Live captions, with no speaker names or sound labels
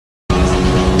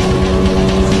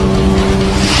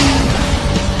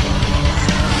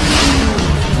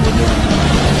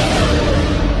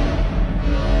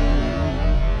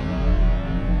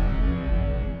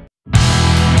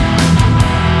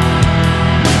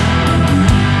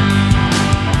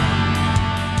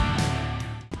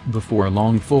4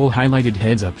 long full highlighted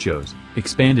heads-up shows,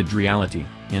 expanded reality,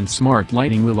 and smart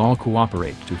lighting will all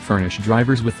cooperate to furnish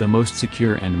drivers with the most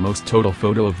secure and most total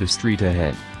photo of the street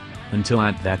ahead. Until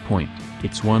at that point,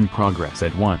 it's one progress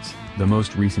at once, the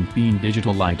most recent being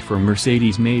digital light for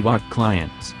Mercedes-Maybach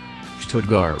clients.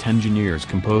 Stuttgart engineers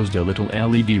composed a little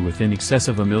LED with in excess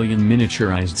of 1 million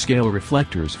miniaturized scale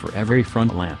reflectors for every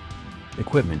front lamp.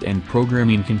 Equipment and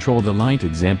programming control the light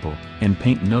example, and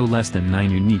paint no less than 9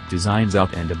 unique designs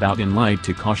out and about in light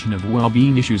to caution of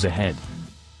well-being issues ahead.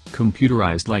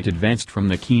 Computerized light advanced from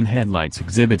the keen headlights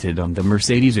exhibited on the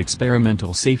Mercedes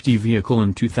experimental safety vehicle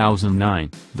in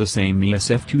 2009, the same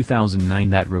ESF 2009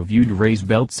 that reviewed raised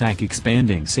belt sack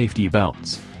expanding safety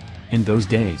belts. In those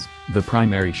days, the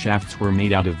primary shafts were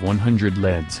made out of 100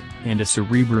 LEDs, and a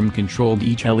cerebrum controlled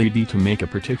each LED to make a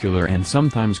particular and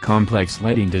sometimes complex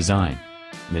lighting design.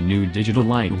 The new digital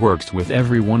light works with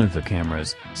every one of the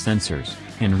cameras, sensors,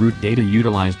 and route data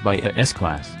utilized by a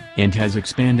S-Class, and has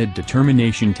expanded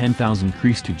determination 10,000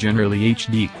 crease to generally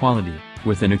HD quality,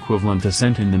 with an equivalent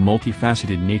ascent in the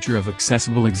multifaceted nature of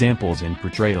accessible examples and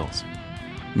portrayals.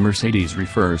 Mercedes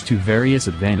refers to various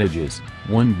advantages,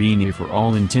 one being a for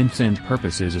all intents and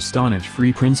purposes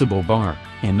astonish-free principal bar,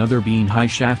 another being high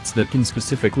shafts that can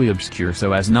specifically obscure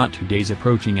so as not to daze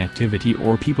approaching activity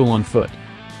or people on foot.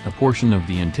 A portion of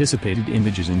the anticipated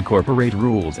images incorporate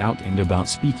rules out and about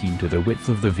speaking to the width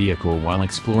of the vehicle while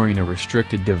exploring a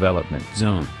restricted development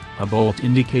zone, a bolt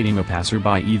indicating a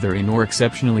passerby either in or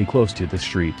exceptionally close to the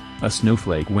street, a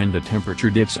snowflake when the temperature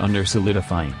dips under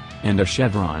solidifying, and a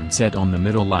chevron set on the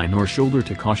middle line or shoulder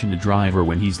to caution the driver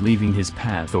when he's leaving his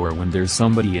path or when there's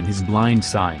somebody in his blind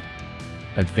side.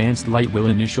 Advanced light will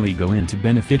initially go into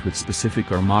benefit with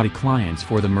specific Armada clients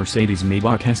for the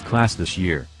Mercedes-Maybach S-Class this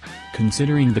year.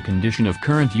 Considering the condition of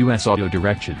current U.S. auto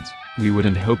directions, we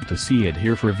wouldn't hope to see it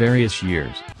here for various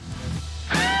years.